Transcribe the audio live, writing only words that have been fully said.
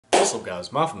What's up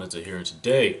guys, Mafia here, and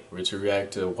today we're to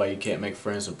react to Why You Can't Make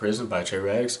Friends in Prison by Trey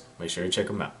Rags. Make sure you check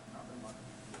them out.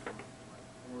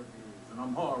 And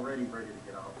I'm already ready to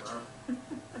get out, bro.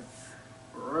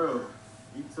 For real.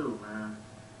 Me too, man.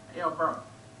 Hey, yo, bro.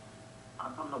 How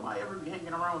come nobody ever be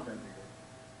hanging around with that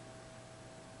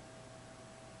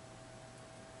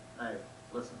nigga? Hey,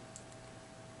 listen.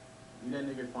 Leave that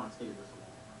nigga Quantavious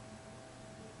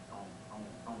alone.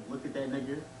 Don't look at that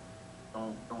nigga.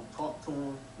 Don't talk to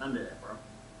him. None of that, bro.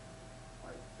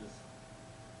 Like, just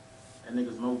that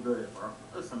nigga's no good, bro.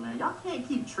 Listen, man, y'all can't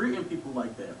keep treating people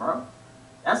like that, bro.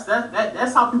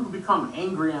 That's how people become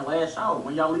angry and lash out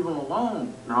when y'all leave them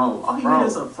alone. No, all he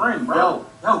needs is a friend, bro.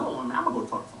 Hold on, man. I'm gonna go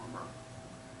talk to him, bro.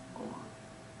 Hold on.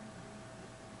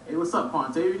 Hey, what's up,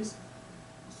 Quantavious?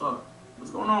 What's up?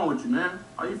 What's going on with you, man?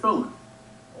 How you feeling?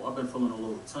 Oh, I've been feeling a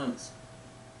little tense.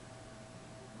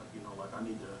 Like, you know, like I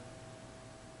need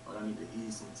to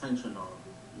ease some tension on,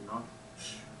 you know?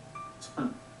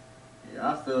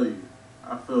 Yeah, I feel you.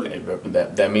 I feel Hey, you. bro,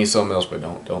 that means something else, but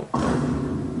don't.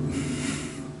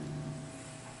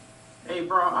 Hey,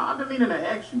 bro, I've been meaning to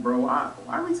ask you, bro.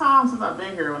 Every time since I've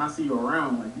been here, when I see you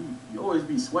around, like, you always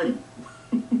be sweaty.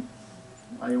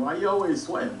 Like, why you always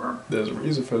sweating, bro? There's a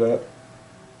reason for that.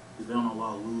 Because they don't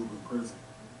allow lube in prison.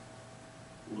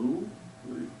 Lube?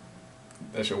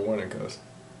 That's your warning, cuz.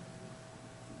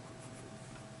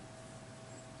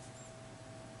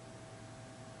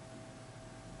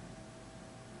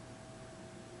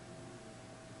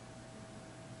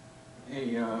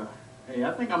 Hey,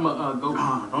 I think I'm gonna go.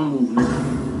 Don't move,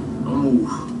 nigga. Don't move.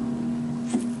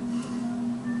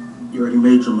 You already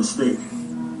made your mistake.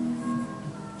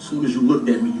 As soon as you looked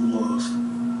at me, you lost.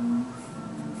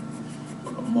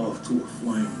 Like a moth to a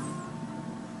flame.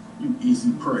 You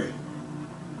easy prey.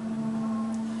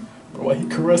 Bro, why he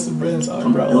caressing Ben's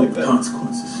eyebrow like that?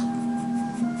 Consequences.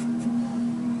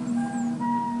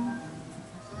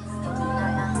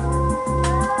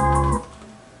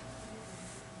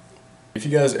 If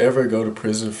you guys ever go to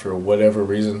prison for whatever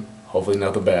reason, hopefully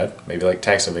nothing bad, maybe like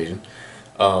tax evasion,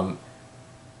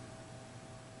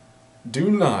 do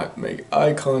not make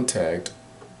eye contact,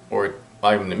 or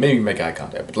maybe make eye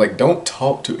contact, but like don't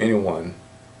talk to anyone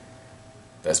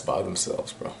that's by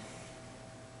themselves, bro.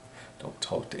 Don't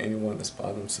talk to anyone that's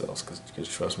by themselves, because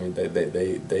trust me, they're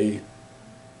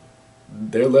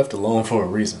left alone for a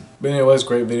reason. But anyways,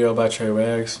 great video by Trey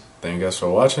Rags. Thank you guys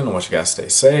for watching. I want you guys to stay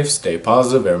safe, stay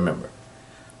positive, and remember,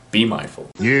 be mindful.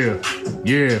 Yeah,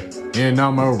 and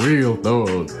I'm a real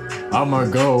thug. I'ma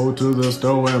go to the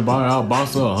store and buy a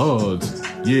box of hugs.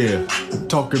 Yeah,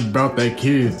 talking about that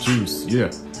kid juice. Yeah,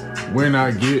 when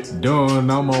I get done,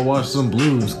 I'ma watch some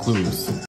Blue's Clues.